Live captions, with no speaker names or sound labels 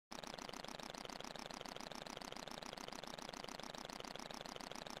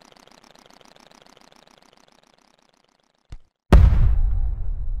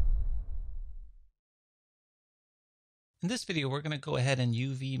In this video, we're going to go ahead and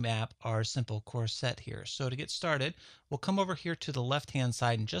UV map our simple corset here. So to get started, we'll come over here to the left-hand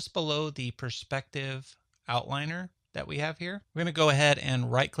side and just below the perspective outliner that we have here, we're going to go ahead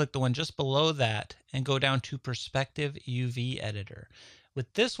and right-click the one just below that and go down to Perspective UV Editor.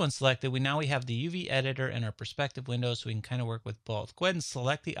 With this one selected, we have the UV editor in our perspective window, so we can kind of work with both. Go ahead and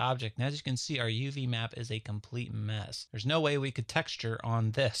select the object, and as you can see, our UV map is a complete mess. There's no way we could texture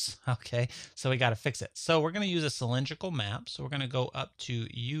on this, okay? So we got to fix it. So we're going to use a cylindrical map. So we're going to go up to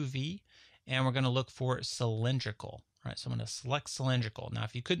UV, and we're going to look for cylindrical. All right, so I'm going to select cylindrical. Now,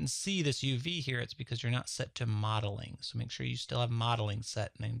 if you couldn't see this UV here, it's because you're not set to modeling. So make sure you still have modeling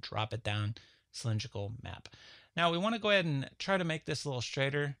set, and then drop it down, cylindrical map. Now we want to go ahead and try to make this a little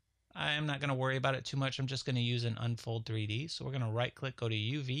straighter. I'm not going to worry about it too much. I'm just going to use an Unfold 3D. So we're going to right click, go to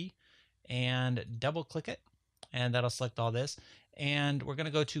UV, and double click it. And that'll select all this. And we're going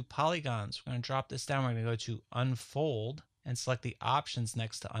to go to polygons. We're going to drop this down. We're going to go to Unfold and select the options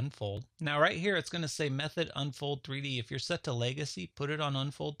next to Unfold. Now right here, it's going to say Method Unfold 3D. If you're set to Legacy, put it on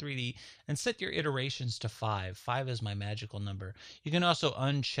Unfold 3D and set your iterations to 5. 5 is my magical number. You can also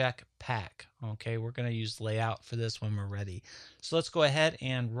uncheck Pack. Okay, we're going to use Layout for this when we're ready. So let's go ahead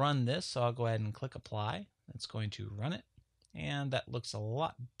and run this. So I'll go ahead and click Apply. It's going to run it. And that looks a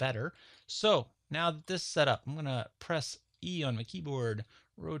lot better. So now that this is set up, I'm going to press E on my keyboard,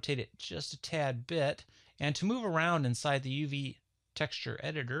 rotate it just a tad bit. And to move around inside the UV texture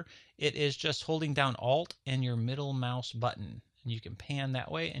editor, it is just holding down Alt and your middle mouse button. And you can pan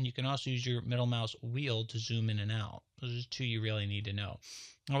that way, and you can also use your middle mouse wheel to zoom in and out. Those are two you really need to know.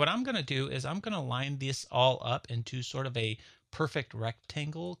 Now what I'm going to do is I'm going to line this all up into sort of a perfect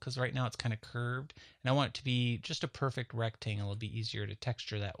rectangle, because right now it's kind of curved, and I want it to be just a perfect rectangle. It'll be easier to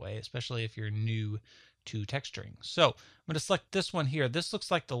texture that way, especially if you're new to texturing. So I'm going to select this one here. This looks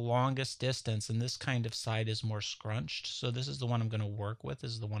like the longest distance, and this kind of side is more scrunched. So this is the one I'm going to work with.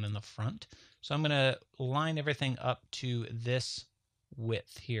 This is the one in the front. So I'm going to line everything up to this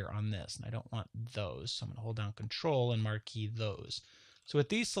width here on this, and I don't want those. So I'm going to hold down Control and marquee those. So with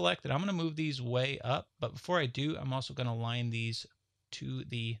these selected, I'm going to move these way up, but before I do, I'm also going to line these to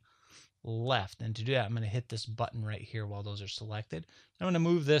the left. And to do that, I'm going to hit this button right here while those are selected. I'm going to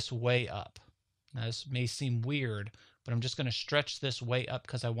move this way up. Now this may seem weird, but I'm just going to stretch this way up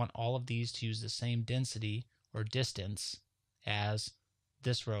because I want all of these to use the same density or distance as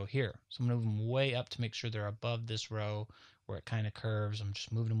this row here. So I'm going to move them way up to make sure they're above this row where it kind of curves. I'm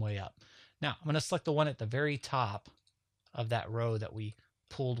just moving them way up. Now I'm going to select the one at the very top of that row that we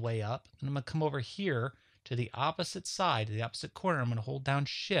pulled way up. And I'm going to come over here to the opposite side, to the opposite corner. I'm going to hold down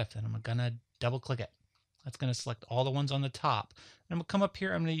Shift, and I'm going to double click it. That's going to select all the ones on the top. And I'm going to come up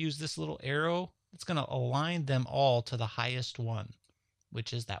here. I'm going to use this little arrow. It's going to align them all to the highest one,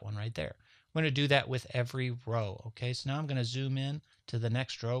 which is that one right there. I'm going to do that with every row. Okay, so now I'm going to zoom in to the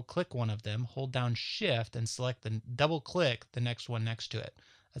next row, click one of them, hold down Shift, and select the double click the next one next to it.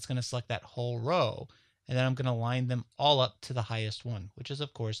 That's going to select that whole row. And then I'm going to line them all up to the highest one, which is,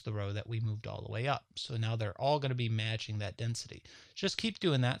 of course, the row that we moved all the way up. So now they're all going to be matching that density. Just keep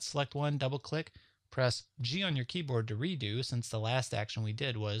doing that. Select one, double click, press G on your keyboard to redo, since the last action we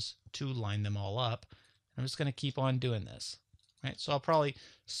did was to line them all up. I'm just going to keep on doing this. Right, so I'll probably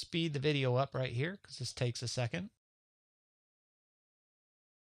speed the video up right here because this takes a second.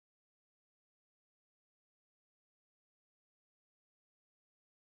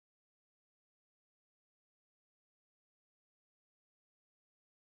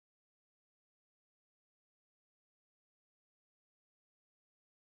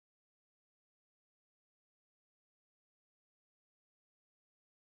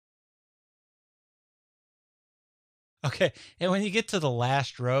 Okay, and when you get to the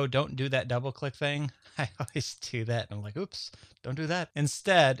last row, don't do that double click thing. I always do that, and I'm like, oops, don't do that.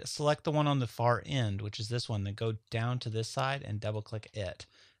 Instead, select the one on the far end, which is this one, then go down to this side and double click it.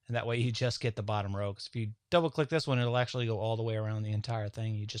 And that way you just get the bottom row, because if you double click this one, it'll actually go all the way around the entire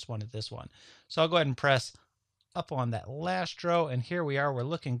thing. You just wanted this one. So I'll go ahead and press up on that last row, and here we are, we're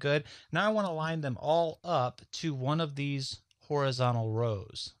looking good. Now I want to line them all up to one of these horizontal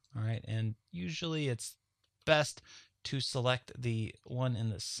rows. All right, and usually it's best to select the one in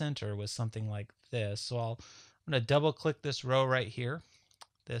the center with something like this. So I'm going to double click this row right here,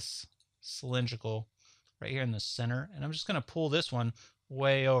 this cylindrical right here in the center, and I'm just going to pull this one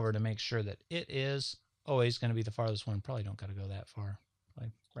way over to make sure that it is always going to be the farthest one. Probably don't got to go that far,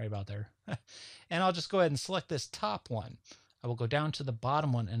 like right about there. And I'll just go ahead and select this top one. I will go down to the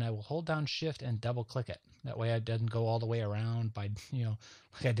bottom one, and I will hold down Shift and double click it. That way it doesn't go all the way around by,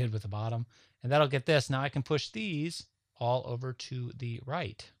 like I did with the bottom. And that'll get this. Now I can push these all over to the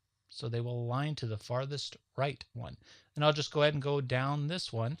right. So they will align to the farthest right one. And I'll just go ahead and go down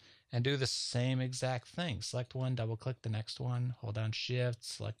this one and do the same exact thing. Select one, double click the next one, hold down shift,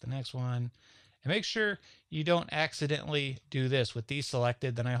 select the next one. And make sure you don't accidentally do this with these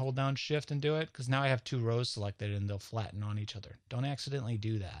selected, then I hold down shift and do it, because now I have two rows selected and they'll flatten on each other. Don't accidentally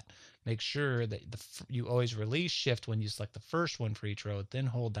do that. Make sure that you always release shift when you select the first one for each row, then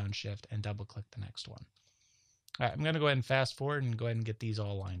hold down shift and double click the next one. All right, I'm going to go ahead and fast forward and go ahead and get these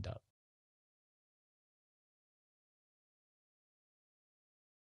all lined up.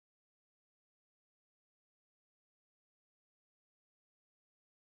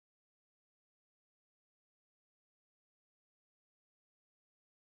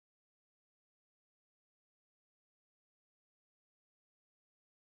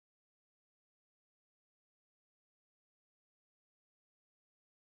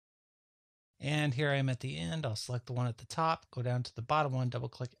 And here I am at the end. I'll select the one at the top, go down to the bottom one, double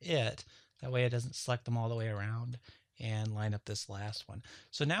click it. That way it doesn't select them all the way around, and line up this last one.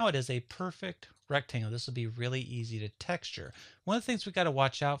 So now it is a perfect rectangle. This will be really easy to texture. One of the things we got to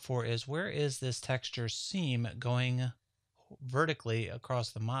watch out for is, where is this texture seam going vertically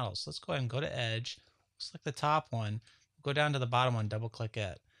across the model? So let's go ahead and go to edge, select the top one, go down to the bottom one, double click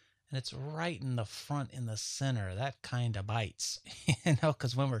it. And it's right in the front in the center. That kind of bites,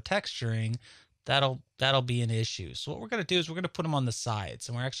 because when we're texturing, that'll be an issue. So what we're going to do is we're going to put them on the sides,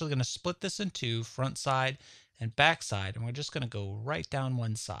 and we're actually going to split this in two, front side and back side, and we're just going to go right down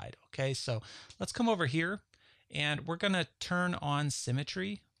one side. Okay, so let's come over here, and we're going to turn on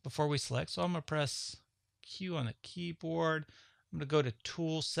symmetry before we select. So I'm going to press Q on the keyboard. I'm going to go to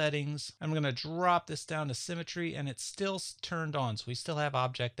tool settings. I'm going to drop this down to symmetry, and it's still turned on. So we still have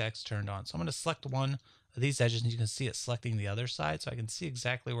object X turned on. So I'm going to select one of these edges, and you can see it selecting the other side. So I can see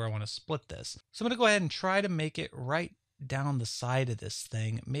exactly where I want to split this. So I'm going to go ahead and try to make it right down the side of this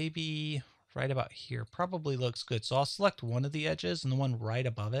thing. Maybe right about here probably looks good. So I'll select one of the edges, and the one right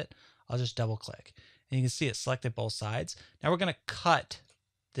above it, I'll just double click. And you can see it selected both sides. Now we're going to cut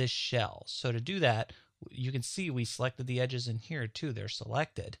this shell. So to do that, you can see we selected the edges in here too. They're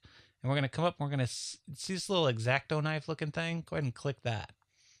selected. And we're going to come up and we're going to see this little X-Acto knife looking thing. Go ahead and click that.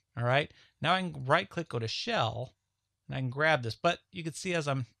 All right. Now I can right click, go to shell, and I can grab this. But you can see as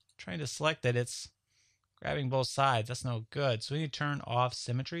I'm trying to select it, it's grabbing both sides. That's no good. So we need to turn off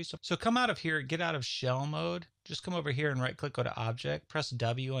symmetry. So come out of here, get out of shell mode. Just come over here and right click, go to object, press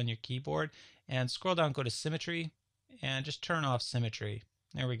W on your keyboard, and scroll down, go to symmetry, and just turn off symmetry.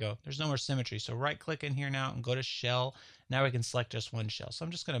 There we go. There's no more symmetry. So right click in here now and go to shell. Now we can select just one shell. So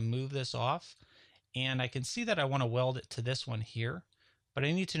I'm just going to move this off, and I can see that I want to weld it to this one here, but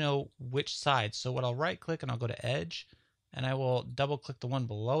I need to know which side. So what I'll right click and I'll go to edge, and I will double click the one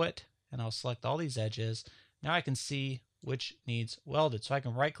below it, and I'll select all these edges. Now I can see which needs welded. So I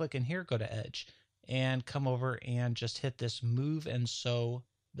can right click in here, go to edge, and come over and just hit this move and sew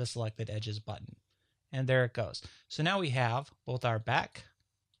the selected edges button. And there it goes. So now we have both our back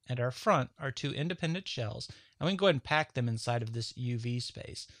and our front are two independent shells, and we can go ahead and pack them inside of this UV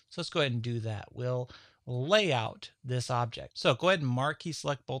space. So let's go ahead and do that. We'll lay out this object. So go ahead and marquee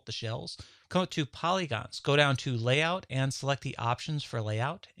select both the shells. Come to polygons, go down to layout and select the options for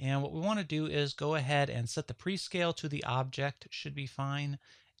layout. And what we want to do is go ahead and set the prescale to the object, should be fine.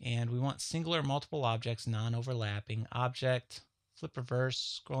 And we want singular multiple objects, non-overlapping. Object, flip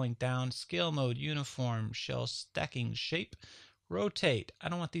reverse, scrolling down, scale mode, uniform, shell stacking shape. Rotate. I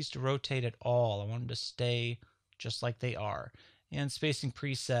don't want these to rotate at all. I want them to stay just like they are. And spacing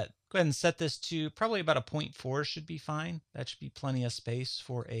preset. Go ahead and set this to probably about a 0.4 should be fine. That should be plenty of space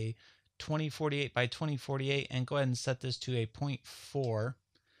for a 2048 by 2048. And go ahead and set this to a 0.4.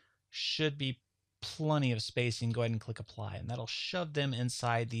 Should be plenty of spacing. Go ahead and click apply, and that'll shove them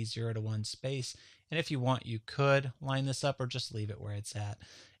inside the 0 to 1 space. And if you want, you could line this up or just leave it where it's at.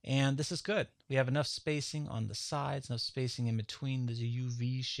 And this is good. We have enough spacing on the sides, enough spacing in between the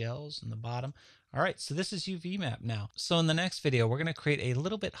UV shells in the bottom. All right, so this is UV map now. So in the next video, we're going to create a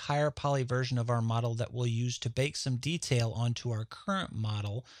little bit higher poly version of our model that we'll use to bake some detail onto our current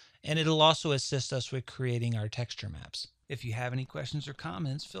model, and it'll also assist us with creating our texture maps. If you have any questions or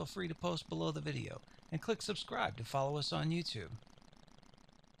comments, feel free to post below the video, and click subscribe to follow us on YouTube.